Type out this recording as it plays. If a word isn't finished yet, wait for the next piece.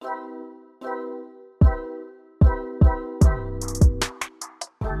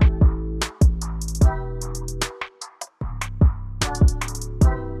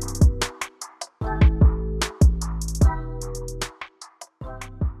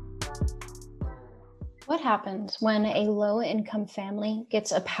What happens when a low-income family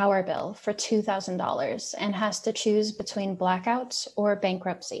gets a power bill for $2,000 and has to choose between blackouts or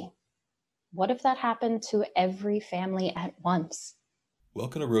bankruptcy? What if that happened to every family at once?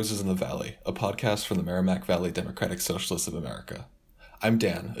 Welcome to Roses in the Valley, a podcast from the Merrimack Valley Democratic Socialists of America. I'm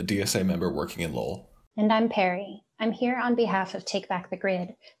Dan, a DSA member working in Lowell. And I'm Perry. I'm here on behalf of Take Back the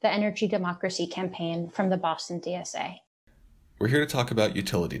Grid, the energy democracy campaign from the Boston DSA. We're here to talk about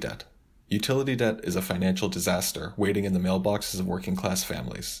utility debt. Utility debt is a financial disaster waiting in the mailboxes of working-class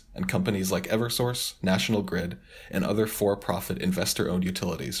families, and companies like Eversource, National Grid, and other for-profit investor-owned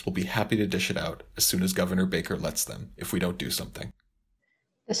utilities will be happy to dish it out as soon as Governor Baker lets them if we don't do something.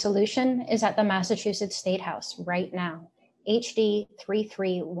 The solution is at the Massachusetts State House right now, HD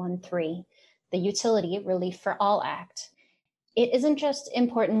 3313, the Utility Relief for All Act. It isn't just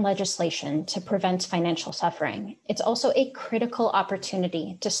important legislation to prevent financial suffering. It's also a critical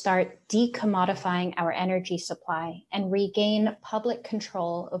opportunity to start decommodifying our energy supply and regain public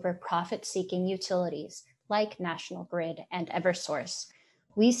control over profit-seeking utilities like National Grid and Eversource.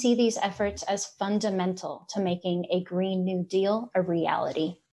 We see these efforts as fundamental to making a Green New Deal a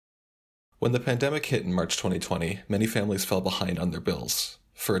reality. When the pandemic hit in March 2020, many families fell behind on their bills.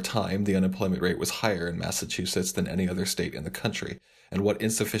 For a time, the unemployment rate was higher in Massachusetts than any other state in the country, and what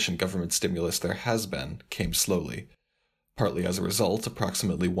insufficient government stimulus there has been came slowly. Partly as a result,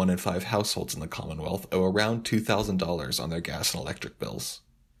 approximately 1 in 5 households in the Commonwealth owe around $2,000 on their gas and electric bills.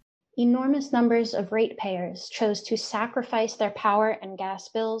 Enormous numbers of ratepayers chose to sacrifice their power and gas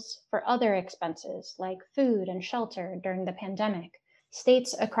bills for other expenses like food and shelter during the pandemic.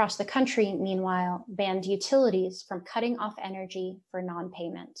 States across the country, meanwhile, banned utilities from cutting off energy for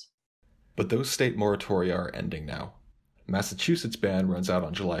non-payment. But those state moratoria are ending now. Massachusetts' ban runs out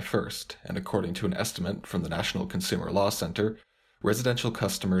on July 1st, and according to an estimate from the National Consumer Law Center, residential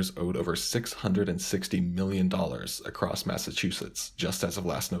customers owed over $660 million across Massachusetts just as of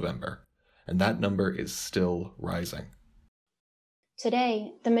last November, and that number is still rising.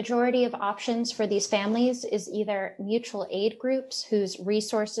 Today, the majority of options for these families is either mutual aid groups whose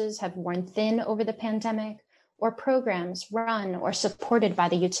resources have worn thin over the pandemic, or programs run or supported by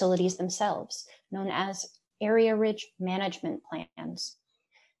the utilities themselves, known as area ridge management plans.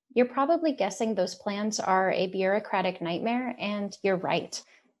 You're probably guessing those plans are a bureaucratic nightmare, and you're right.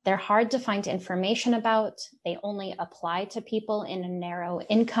 They're hard to find information about. They only apply to people in a narrow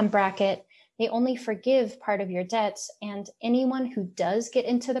income bracket. They only forgive part of your debts, and anyone who does get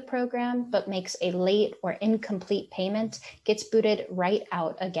into the program but makes a late or incomplete payment gets booted right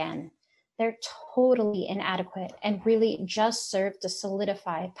out again. They're totally inadequate and really just serve to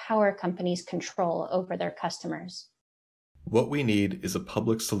solidify power companies' control over their customers. What we need is a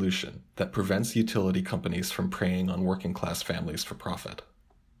public solution that prevents utility companies from preying on working-class families for profit.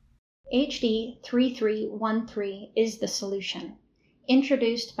 HD 3313 is the solution.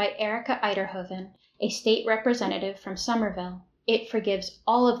 Introduced by Erica Eiderhoven, a state representative from Somerville, it forgives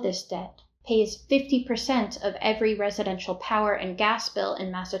all of this debt, pays 50% of every residential power and gas bill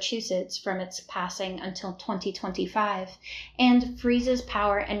in Massachusetts from its passing until 2025, and freezes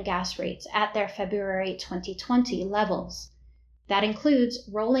power and gas rates at their February 2020 levels. That includes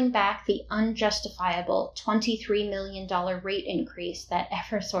rolling back the unjustifiable $23 million rate increase that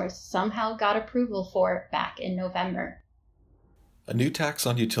Eversource somehow got approval for back in November. A new tax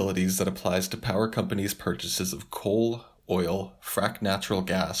on utilities that applies to power companies' purchases of coal, oil, fracked natural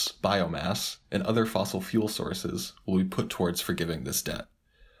gas, biomass, and other fossil fuel sources will be put towards forgiving this debt.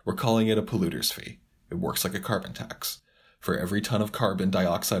 We're calling it a polluter's fee. It works like a carbon tax. For every ton of carbon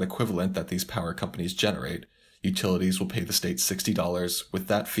dioxide equivalent that these power companies generate, utilities will pay the state $60, with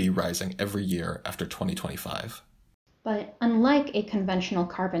that fee rising every year after 2025. But unlike a conventional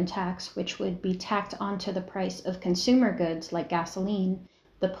carbon tax, which would be tacked onto the price of consumer goods like gasoline,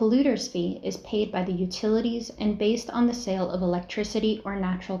 the polluter's fee is paid by the utilities and based on the sale of electricity or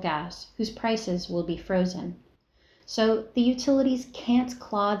natural gas, whose prices will be frozen. So the utilities can't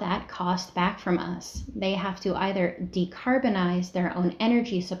claw that cost back from us. They have to either decarbonize their own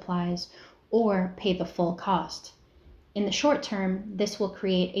energy supplies or pay the full cost. In the short term, this will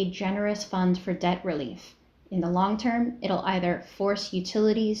create a generous fund for debt relief. In the long term, it'll either force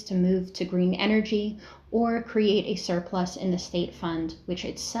utilities to move to green energy or create a surplus in the state fund, which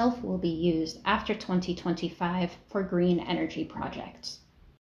itself will be used after 2025 for green energy projects.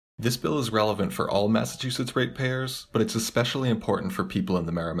 This bill is relevant for all Massachusetts ratepayers, but it's especially important for people in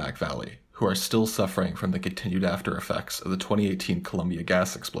the Merrimack Valley, who are still suffering from the continued after effects of the 2018 Columbia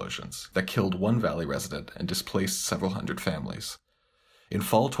gas explosions that killed one Valley resident and displaced several hundred families. In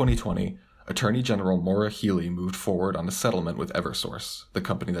fall 2020, Attorney General Maura Healey moved forward on a settlement with Eversource, the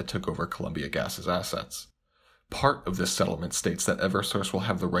company that took over Columbia Gas's assets. Part of this settlement states that Eversource will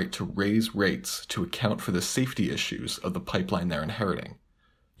have the right to raise rates to account for the safety issues of the pipeline they're inheriting.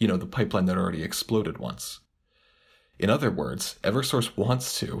 You know, the pipeline that already exploded once. In other words, Eversource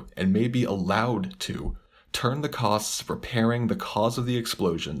wants to, and may be allowed to, turn the costs of repairing the cause of the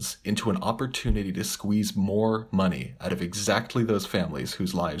explosions into an opportunity to squeeze more money out of exactly those families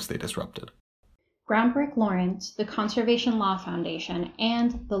whose lives they disrupted. Groundbreak Lawrence, the Conservation Law Foundation,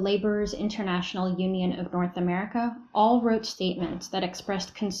 and the Laborers International Union of North America all wrote statements that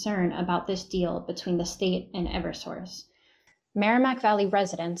expressed concern about this deal between the state and Eversource. Merrimack Valley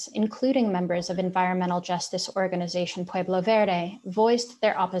residents, including members of environmental justice organization Pueblo Verde, voiced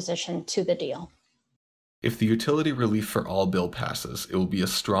their opposition to the deal. If the Utility Relief for All bill passes, it will be a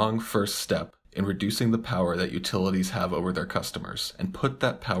strong first step in reducing the power that utilities have over their customers and put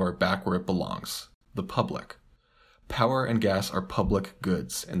that power back where it belongs, the public. Power and gas are public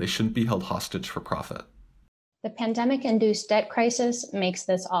goods, and they shouldn't be held hostage for profit. The pandemic-induced debt crisis makes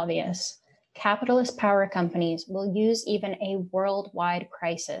this obvious. Capitalist power companies will use even a worldwide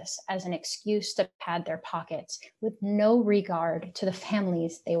crisis as an excuse to pad their pockets with no regard to the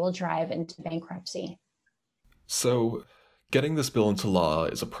families they will drive into bankruptcy. So, getting this bill into law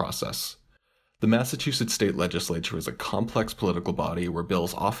is a process. The Massachusetts state legislature is a complex political body where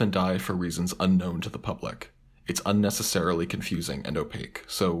bills often die for reasons unknown to the public. It's unnecessarily confusing and opaque,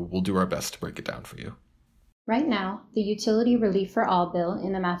 so we'll do our best to break it down for you. Right now, the Utility Relief for All bill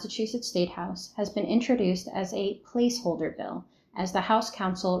in the Massachusetts State House has been introduced as a placeholder bill as the House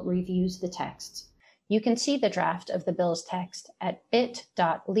Counsel reviews the text. You can see the draft of the bill's text at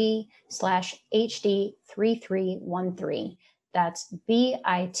bit.ly/HD3313. That's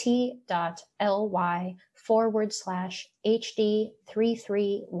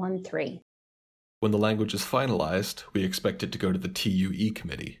bit.ly/HD3313. When the language is finalized, we expect it to go to the TUE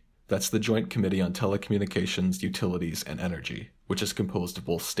committee. That's the Joint Committee on Telecommunications, Utilities, and Energy, which is composed of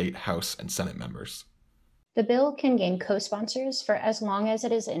both state, House, and Senate members. The bill can gain co-sponsors for as long as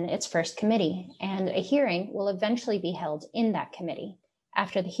it is in its first committee, and a hearing will eventually be held in that committee.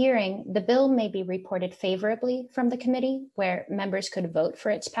 After the hearing, the bill may be reported favorably from the committee, where members could vote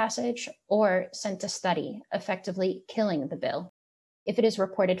for its passage, or sent to study, effectively killing the bill. If it is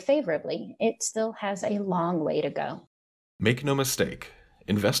reported favorably, it still has a long way to go. Make no mistake,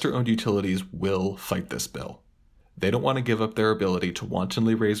 investor-owned utilities will fight this bill. They don't want to give up their ability to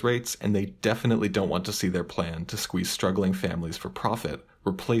wantonly raise rates, and they definitely don't want to see their plan to squeeze struggling families for profit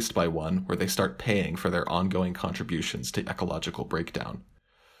replaced by one where they start paying for their ongoing contributions to ecological breakdown.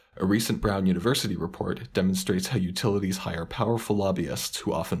 A recent Brown University report demonstrates how utilities hire powerful lobbyists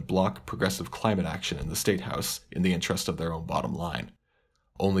who often block progressive climate action in the State House in the interest of their own bottom line.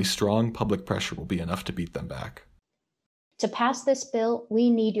 Only strong public pressure will be enough to beat them back. To pass this bill, we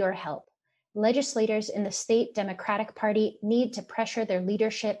need your help. Legislators in the state Democratic Party need to pressure their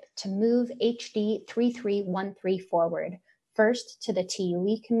leadership to move HD 3313 forward, first to the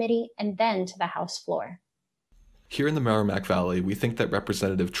TUE committee and then to the House floor. Here in the Merrimack Valley, we think that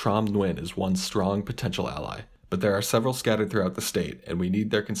Representative Trom Nguyen is one strong potential ally, but there are several scattered throughout the state, and we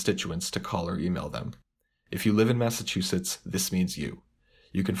need their constituents to call or email them. If you live in Massachusetts, this means you.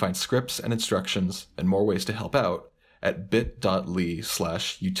 You can find scripts and instructions and more ways to help out at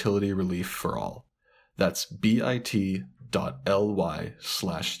bit.ly/utilityreliefforall. That's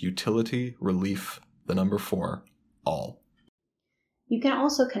bit.ly/utilityrelief4all. You can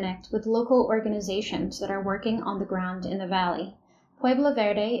also connect with local organizations that are working on the ground in the valley. Pueblo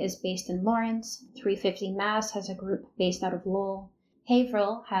Verde is based in Lawrence, 350 Mass has a group based out of Lowell,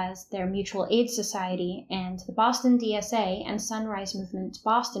 Haverhill has their Mutual Aid Society, and the Boston DSA and Sunrise Movement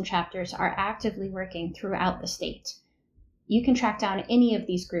Boston chapters are actively working throughout the state. You can track down any of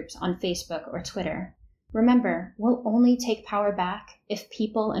these groups on Facebook or Twitter. Remember, we'll only take power back if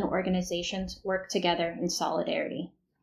people and organizations work together in solidarity.